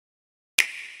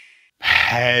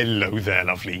Hello there,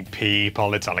 lovely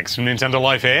people, it's Alex from Nintendo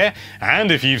Life here,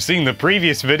 and if you've seen the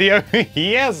previous video,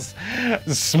 yes,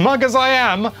 smug as I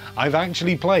am, I've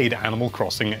actually played Animal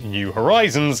Crossing New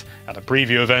Horizons at a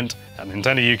preview event at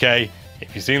Nintendo UK.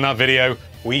 If you've seen that video,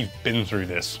 we've been through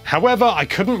this. However, I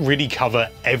couldn't really cover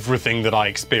everything that I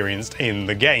experienced in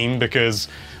the game because,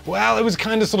 well, it was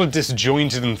kind of sort of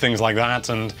disjointed and things like that,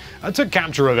 and I took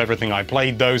capture of everything I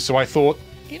played though, so I thought,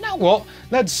 you know what,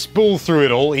 let's spool through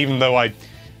it all, even though I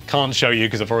can't show you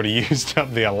because I've already used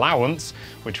up the allowance,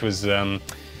 which was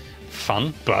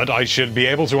fun, but I should be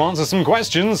able to answer some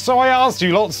questions, so I asked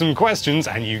you lots some questions,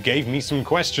 and you gave me some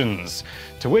questions,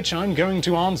 to which I'm going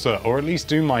to answer, or at least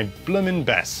do my bloomin'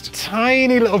 best.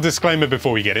 Tiny little disclaimer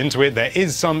before we get into it, there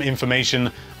is some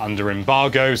information under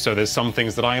embargo, so there's some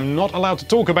things that I am not allowed to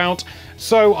talk about,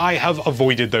 so I have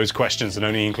avoided those questions and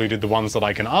only included the ones that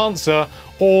I can answer,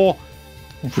 or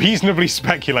reasonably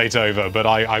speculate over, but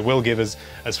I will give as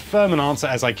firm an answer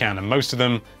as I can, and most of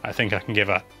them I think I can give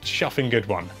a chuffing good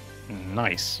one.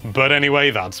 Nice. But anyway,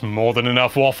 that's more than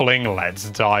enough waffling, let's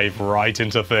dive right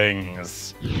into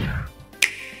things.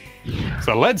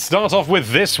 So let's start off with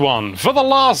this one. For the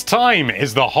last time,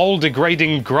 is the whole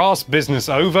degrading grass business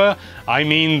over? I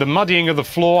mean the muddying of the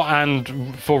floor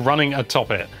and for running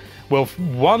atop it. Well,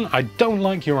 one, I don't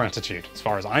like your attitude. As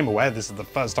far as I'm aware, this is the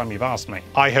first time you've asked me.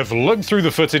 I have looked through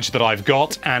the footage that I've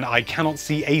got, and I cannot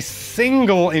see a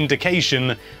single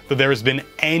indication that there has been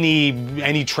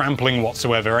any trampling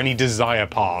whatsoever, any desire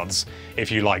paths,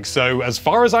 if you like. So as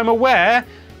far as I'm aware,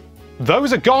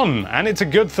 those are gone, and it's a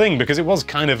good thing, because it was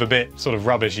kind of a bit sort of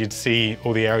rubbish. You'd see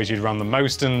all the areas you'd run the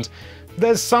most, and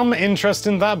there's some interest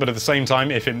in that, but at the same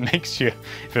time, if it makes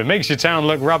your town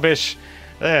look rubbish,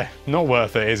 not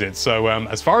worth it, is it? So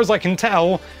as far as I can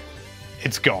tell,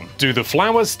 it's gone. Do the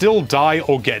flowers still die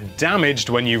or get damaged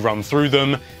when you run through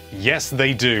them? Yes,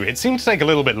 they do. It seemed to take a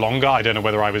little bit longer. I don't know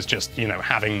whether I was just, you know,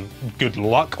 having good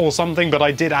luck or something, but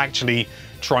I did actually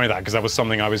try that because that was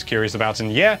something I was curious about.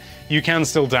 And yeah, you can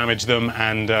still damage them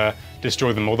and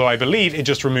destroy them, although I believe it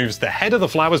just removes the head of the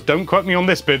flowers. Don't quote me on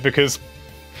this bit because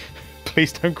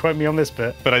please don't quote me on this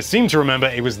bit. But I seem to remember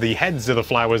it was the heads of the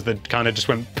flowers that kind of just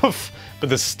went poof, but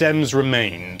the stems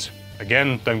remained.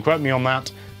 Again, don't quote me on that,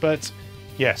 but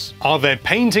yes. Are there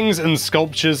paintings and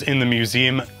sculptures in the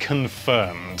museum?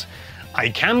 Confirmed. I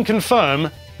can confirm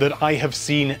that I have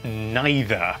seen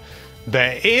neither.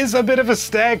 There is a bit of a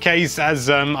staircase, as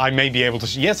I may be able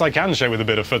to... Yes, I can show with a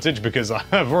bit of footage because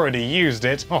I've already used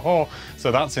it.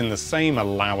 So that's in the same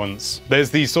allowance. There's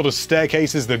these sort of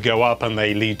staircases that go up and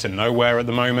they lead to nowhere at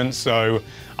the moment, so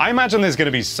I imagine there's going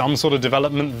to be some sort of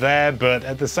development there, but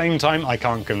at the same time, I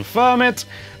can't confirm it.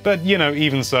 But, you know,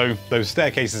 even so, those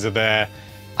staircases are there.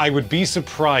 I would be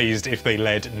surprised if they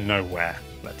led nowhere.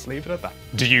 Let's leave it at that.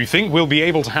 Do you think we'll be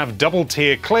able to have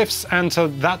double-tier cliffs and to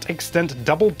that extent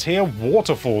double-tier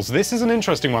waterfalls? This is an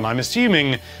interesting one, I'm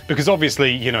assuming, because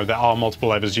obviously, you know, there are multiple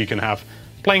levels. You can have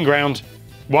plain ground,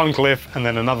 one cliff, and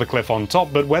then another cliff on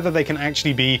top, but whether they can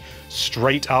actually be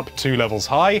straight up 2 levels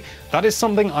high, that is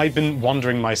something I've been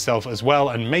wondering myself as well,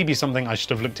 and maybe something I should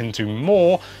have looked into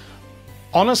more.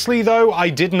 Honestly though, I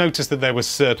did notice that there were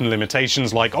certain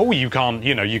limitations, like, oh, you can't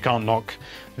knock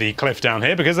the cliff down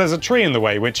here because there's a tree in the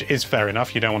way, which is fair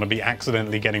enough. You don't want to be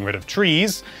accidentally getting rid of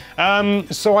trees.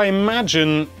 So I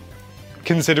imagine,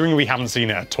 considering we haven't seen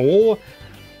it at all,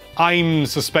 I'm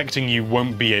suspecting you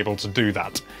won't be able to do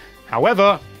that.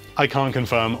 However, I can't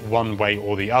confirm one way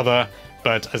or the other,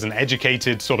 but as an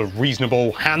educated, sort of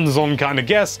reasonable, hands-on kind of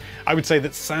guess, I would say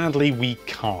that sadly we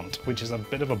can't, which is a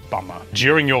bit of a bummer.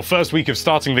 During your first week of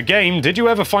starting the game, did you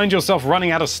ever find yourself running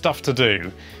out of stuff to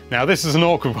do? Now this is an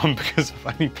awkward one because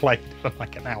I've only played for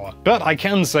like an hour. But I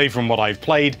can say from what I've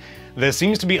played, there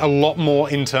seems to be a lot more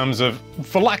in terms of,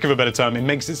 for lack of a better term, it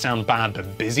makes it sound bad,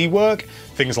 but busy work,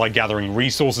 things like gathering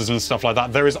resources and stuff like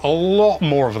that. There is a lot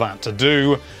more of that to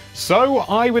do. So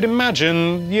I would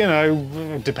imagine, you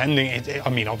know, depending, I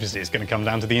mean, obviously it's going to come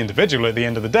down to the individual at the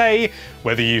end of the day,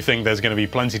 whether you think there's going to be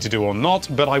plenty to do or not,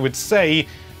 but I would say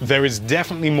there is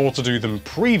definitely more to do than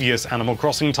previous Animal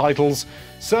Crossing titles,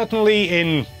 certainly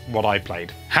in what I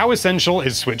played. How essential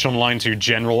is Switch Online to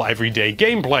general everyday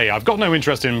gameplay? I've got no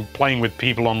interest in playing with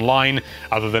people online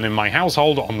other than in my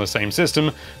household on the same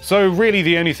system, so really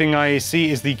the only thing I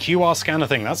see is the QR scanner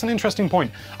thing. That's an interesting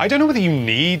point. I don't know whether you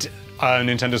need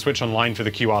Nintendo Switch Online for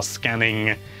the QR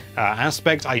scanning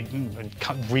aspect. I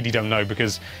really don't know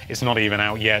because it's not even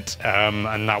out yet,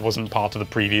 and that wasn't part of the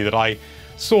preview that I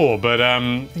saw. But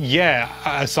yeah,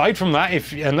 aside from that,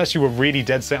 unless you were really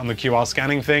dead set on the QR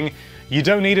scanning thing, you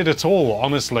don't need it at all,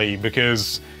 honestly,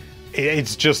 because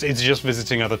it's just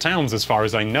visiting other towns. As far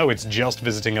as I know, it's just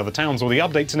visiting other towns. All the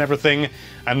updates and everything,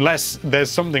 unless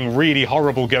there's something really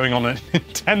horrible going on at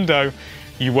Nintendo,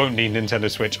 you won't need Nintendo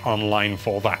Switch Online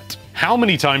for that. How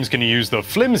many times can you use the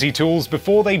flimsy tools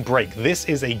before they break? This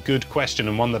is a good question,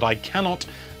 and one that I cannot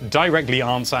directly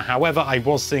answer. However, I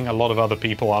was seeing a lot of other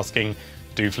people asking,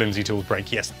 do flimsy tools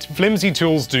break? Yes, flimsy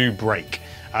tools do break.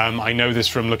 I know this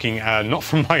from looking, not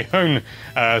from my own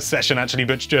session actually,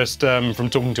 but just from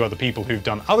talking to other people who've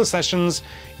done other sessions.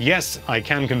 Yes, I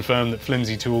can confirm that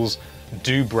flimsy tools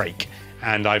do break.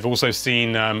 And I've also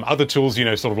seen other tools, you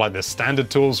know, sort of like the standard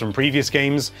tools from previous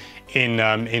games in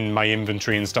my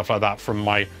inventory and stuff like that from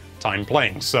my time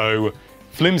playing. So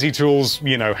flimsy tools,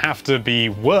 you know, have to be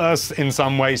worse in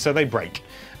some way, so they break.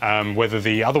 Whether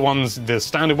the other ones, the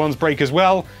standard ones, break as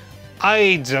well,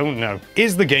 I don't know.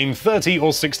 Is the game 30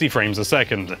 or 60 frames a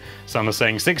second? Some are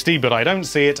saying 60, but I don't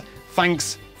see it.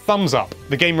 Thanks, thumbs up.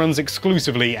 The game runs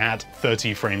exclusively at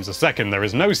 30 frames a second. There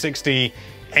is no 60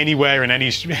 anywhere in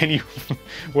any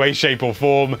way, shape or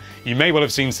form. You may well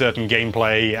have seen certain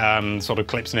gameplay, sort of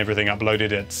clips and everything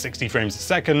uploaded at 60 frames a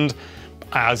second.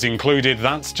 As included,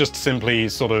 that's just simply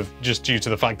sort of just due to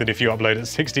the fact that if you upload at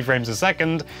 60 frames a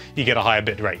second, you get a higher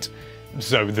bit rate.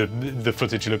 So the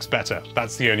footage looks better.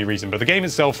 That's the only reason. But the game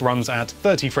itself runs at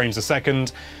 30 frames a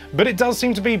second, but it does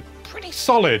seem to be pretty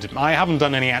solid. I haven't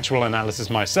done any actual analysis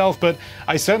myself, but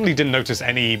I certainly didn't notice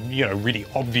any, you know, really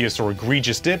obvious or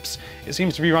egregious dips. It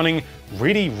seems to be running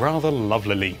really rather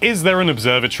lovelily. Is there an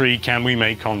observatory? Can we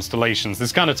make constellations?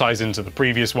 This kind of ties into the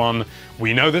previous one.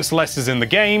 We know that Celeste is in the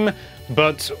game,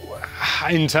 but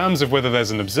in terms of whether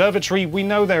there's an observatory, we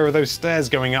know there are those stairs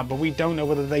going up, but we don't know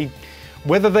whether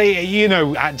they, you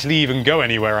know, actually even go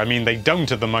anywhere. I mean, they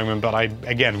don't at the moment, but I,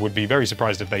 again, would be very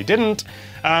surprised if they didn't.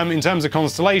 In terms of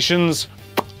constellations,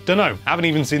 don't know. Haven't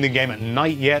even seen the game at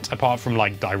night yet, apart from,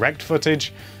 like, direct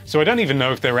footage. So I don't even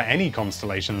know if there are any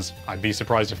constellations. I'd be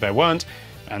surprised if there weren't.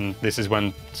 And this is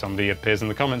when somebody appears in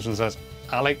the comments and says,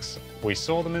 Alex, we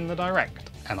saw them in the direct.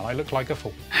 And I look like a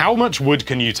fool. How much wood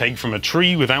can you take from a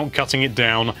tree without cutting it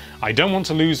down? I don't want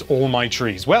to lose all my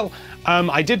trees. Well,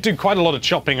 I did do quite a lot of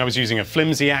chopping. I was using a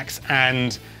flimsy axe,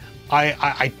 and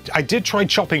I did try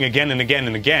chopping again and again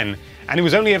and again, and it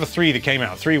was only ever 3 that came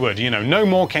out, 3 wood. You know, no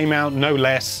more came out, no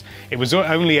less. It was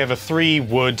only ever 3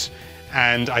 wood,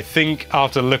 and I think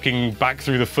after looking back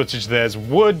through the footage, there's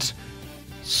wood,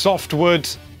 softwood,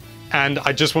 and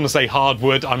I just want to say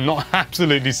hardwood. I'm not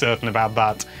absolutely certain about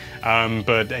that.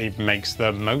 But it makes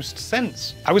the most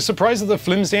sense. I was surprised that the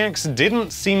flimsy axe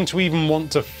didn't seem to even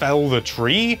want to fell the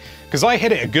tree, because I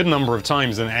hit it a good number of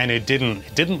times and it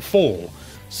didn't fall.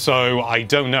 So I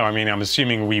don't know. I mean, I'm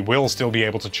assuming we will still be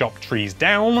able to chop trees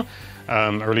down,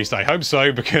 or at least I hope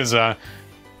so, because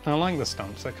I like the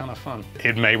stumps, they're kind of fun.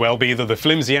 It may well be that the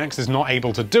flimsy axe is not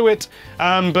able to do it,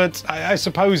 but I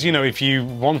suppose, you know, if you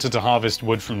wanted to harvest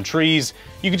wood from trees,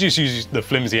 you could just use the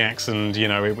flimsy axe and, you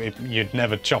know, you'd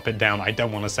never chop it down. I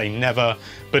don't want to say never,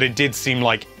 but it did seem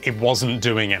like it wasn't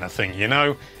doing anything, you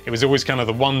know? It was always kind of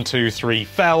the 1, 2, 3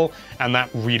 fell, and that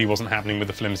really wasn't happening with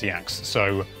the flimsy axe,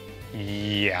 so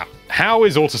yeah. How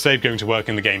is autosave going to work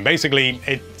in the game? Basically,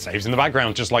 it saves in the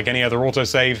background, just like any other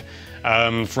autosave.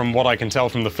 From what I can tell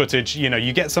from the footage, you know,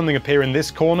 you get something appear in this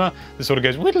corner that sort of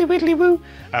goes widdly widdly woo,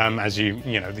 as you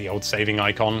know, the old saving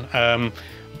icon.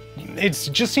 It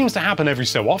just seems to happen every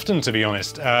so often, to be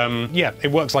honest. Yeah,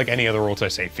 it works like any other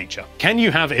autosave feature. Can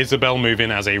you have Isabelle move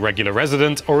in as a regular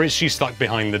resident, or is she stuck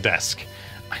behind the desk?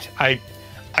 I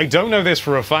don't know this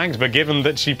for a fact, but given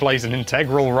that she plays an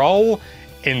integral role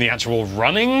in the actual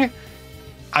running,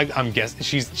 I'm guessing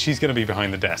she's going to be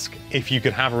behind the desk. If you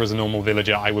could have her as a normal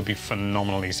villager, I would be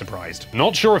phenomenally surprised.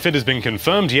 Not sure if it has been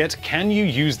confirmed yet. Can you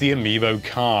use the amiibo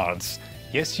cards?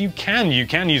 Yes, you can. You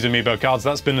can use amiibo cards.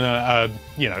 That's been,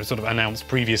 you know, sort of announced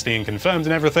previously and confirmed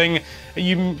and everything.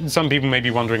 Some people may be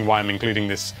wondering why I'm including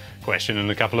this question and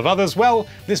a couple of others. Well,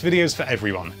 this video is for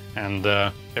everyone, and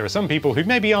there are some people who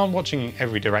maybe aren't watching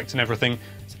every direct and everything.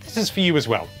 So this is for you as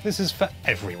well. This is for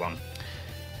everyone.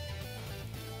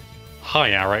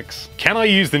 Hi, Arex. Can I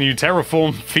use the new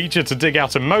terraform feature to dig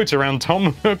out a moat around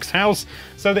Tom Nook's house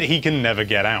so that he can never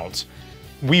get out?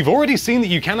 We've already seen that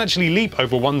you can actually leap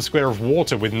over 1 square of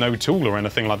water with no tool or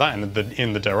anything like that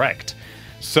in the direct.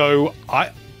 So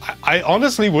I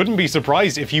honestly wouldn't be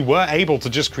surprised if you were able to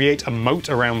just create a moat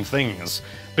around things.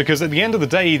 Because at the end of the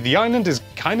day, the island is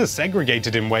kind of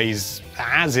segregated in ways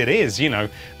as it is, you know.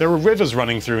 There are rivers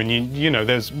running through and, you know,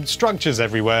 there's structures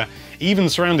everywhere, even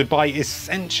surrounded by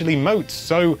essentially moats.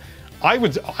 So I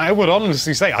would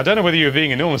honestly say, I don't know whether you're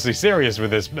being enormously serious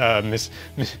with this,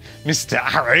 Mr.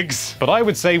 Arex, but I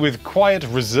would say with quiet,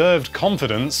 reserved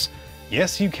confidence,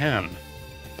 Yes, you can.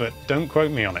 But don't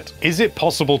quote me on it. Is it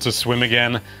possible to swim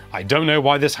again? I don't know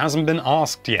why this hasn't been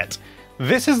asked yet.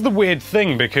 This is the weird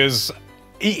thing, because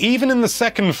even in the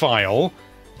second file,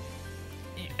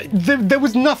 there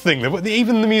was nothing.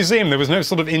 Even in the museum, there was no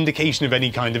sort of indication of any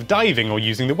kind of diving or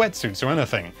using the wetsuits or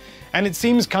anything. And it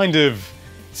seems kind of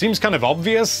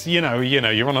obvious. You know,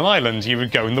 you're on an island, you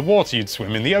would go in the water, you'd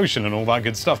swim in the ocean and all that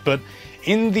good stuff. But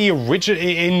in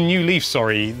New Leaf,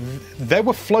 sorry, there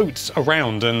were floats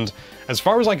around, and as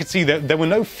far as I could see, there were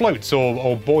no floats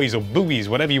or buoys or buoys,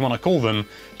 whatever you want to call them,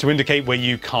 to indicate where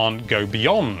you can't go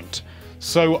beyond.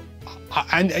 So,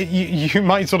 and you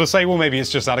might sort of say, well, maybe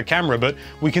it's just out of camera, but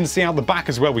we can see out the back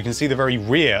as well. We can see the very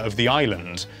rear of the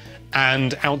island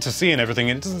and out to sea and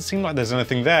everything, and it doesn't seem like there's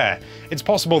anything there. It's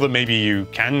possible that maybe you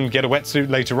can get a wetsuit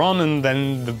later on and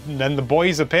then the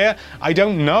buoys appear. I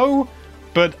don't know,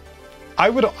 but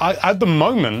at the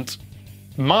moment,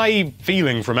 my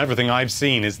feeling from everything I've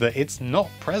seen is that it's not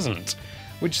present,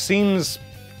 which seems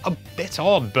a bit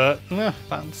odd, but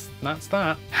that's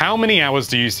that. How many hours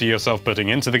do you see yourself putting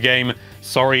into the game?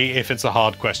 Sorry if it's a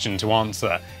hard question to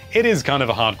answer. It is kind of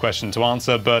a hard question to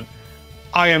answer, but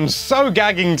I am so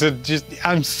gagging to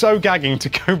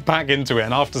go back into it,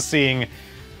 and after seeing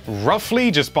roughly,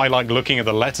 just by like looking at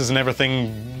the letters and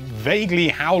everything, vaguely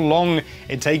how long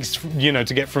it takes, you know,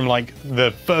 to get from like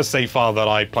the first save file that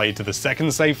I played to the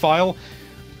second save file,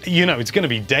 you know, it's going to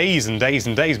be days and days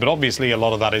and days, but obviously a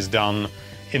lot of that is done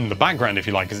in the background, if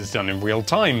you like, because it's done in real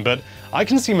time. But I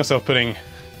can see myself putting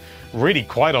really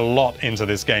quite a lot into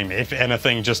this game. If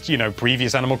anything, just, you know,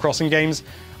 previous Animal Crossing games,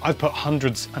 I've put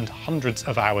hundreds and hundreds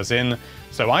of hours in.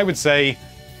 So I would say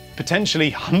potentially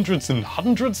hundreds and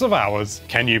hundreds of hours.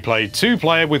 Can you play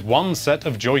two-player with one set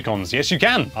of Joy-Cons? Yes, you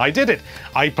can. I did it.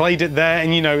 I played it there,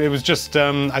 and, you know, it was just,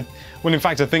 well, in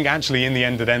fact, I think actually in the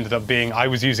end it ended up being I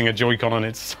was using a Joy-Con on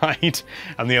its side,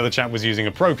 and the other chap was using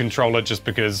a Pro Controller just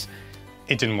because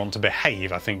it didn't want to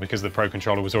behave, I think, because the Pro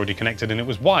Controller was already connected and it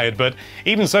was wired. But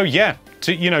even so, yeah,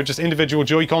 you know, just individual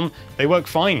Joy-Con, they work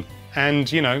fine.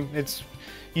 And, you know, it's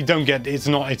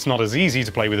not as easy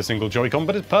to play with a single Joy-Con,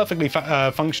 but it's perfectly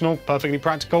functional, perfectly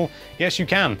practical. Yes, you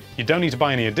can. You don't need to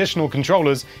buy any additional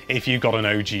controllers if you've got an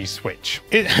OG Switch.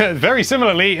 Very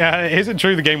similarly, is it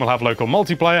true the game will have local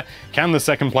multiplayer? Can the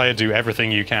second player do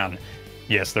everything you can?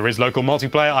 Yes, there is local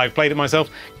multiplayer. I've played it myself.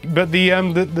 But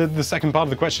the second part of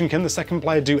the question, can the second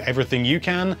player do everything you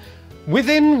can?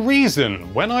 Within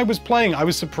reason. When I was playing, I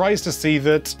was surprised to see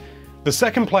that the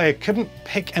second player couldn't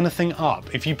pick anything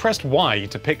up. If you pressed Y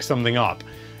to pick something up,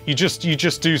 you just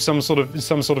do some sort of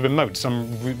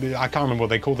emote. I can't remember what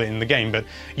they called it in the game, but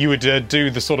you would do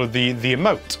the sort of the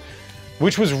emote,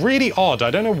 which was really odd. I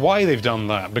don't know why they've done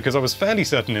that, because I was fairly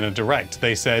certain in a direct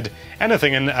they said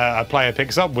anything a player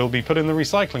picks up will be put in the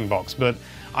recycling box. But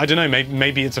I don't know,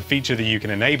 maybe it's a feature that you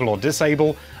can enable or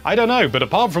disable. I don't know, but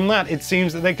apart from that, it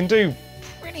seems that they can do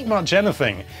pretty much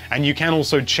anything. And you can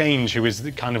also change who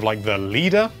is kind of like the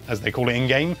leader, as they call it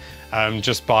in-game,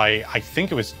 just by, I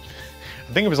think it was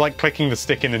like clicking the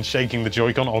stick in and shaking the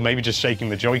Joy-Con, or maybe just shaking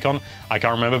the Joy-Con. I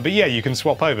can't remember, but yeah, you can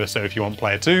swap over. So if you want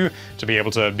player 2 to be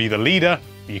able to be the leader,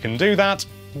 you can do that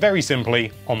very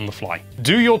simply on the fly.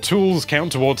 Do your tools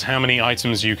count towards how many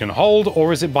items you can hold,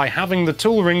 or is it by having the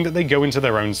tool ring that they go into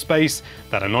their own space?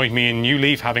 That annoyed me in New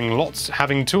Leaf,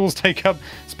 having tools take up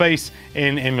space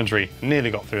in inventory.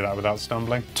 Nearly got through that without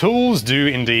stumbling. Tools do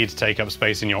indeed take up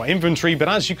space in your inventory, but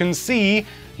as you can see,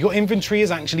 your inventory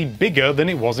is actually bigger than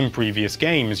it was in previous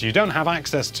games. You don't have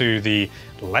access to the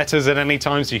letters at any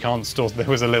time, so you can't store. There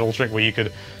was a little trick where you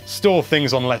could store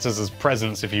things on letters as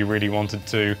presents if you really wanted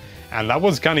to, and that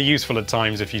was kind of useful at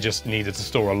times if you just needed to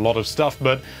store a lot of stuff.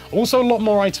 But also a lot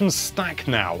more items stack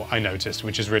now, I noticed,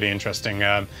 which is really interesting.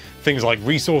 Things like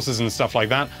resources and stuff like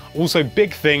that. Also,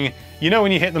 big thing, you know,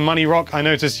 when you hit the money rock, I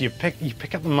noticed you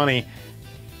pick up the money,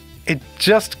 it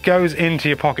just goes into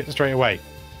your pocket straight away.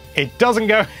 It doesn't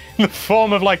go in the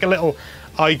form of like a little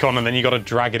icon and then you got to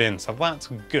drag it in, so that's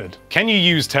good. Can you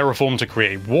use Terraform to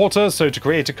create water? So to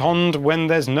create a pond when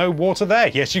there's no water there?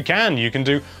 Yes, you can. You can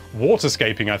do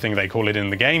waterscaping, I think they call it in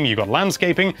the game. You've got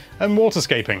landscaping and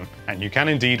waterscaping, and you can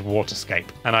indeed waterscape.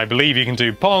 And I believe you can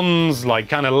do ponds, like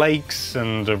kind of lakes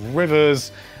and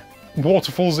rivers,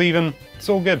 waterfalls even. It's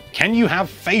all good. Can you have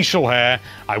facial hair?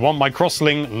 I want my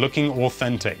Crossling looking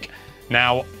authentic.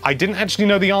 Now, I didn't actually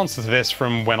know the answer to this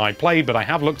from when I played, but I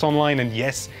have looked online, and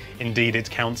yes, indeed it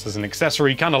counts as an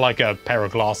accessory, kind of like a pair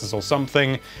of glasses or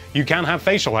something. You can have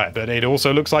facial hair, but it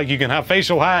also looks like you can have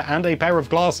facial hair and a pair of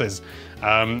glasses,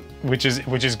 which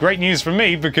is great news for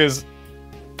me, because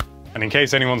And in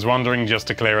case anyone's wondering, just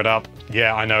to clear it up,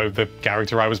 yeah, I know the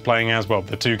character I was playing as, well,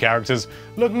 the two characters,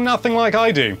 look nothing like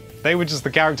I do. They were just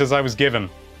the characters I was given.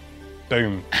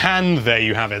 Boom. And there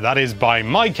you have it. That is, by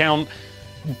my count,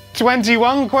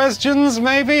 21 questions,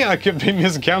 maybe? I could be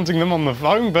miscounting them on the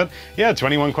phone, but yeah,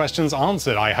 21 questions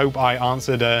answered. I hope I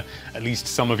answered at least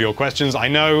some of your questions. I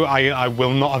know I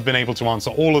will not have been able to answer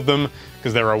all of them,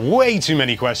 because there are way too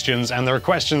many questions, and there are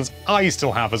questions I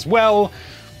still have as well.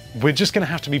 We're just going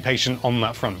to have to be patient on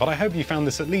that front, but I hope you found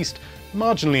this at least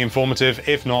marginally informative,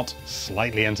 if not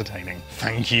slightly entertaining.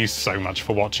 Thank you so much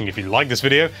for watching. If you like this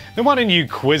video, then why don't you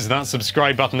quiz that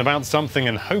subscribe button about something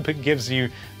and hope it gives you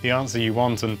the answer you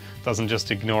want and doesn't just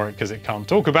ignore it because it can't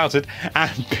talk about it.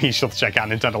 And be sure to check out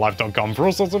nintendolife.com for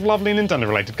all sorts of lovely Nintendo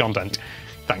related content.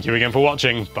 Thank you again for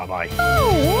watching. Bye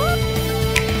bye.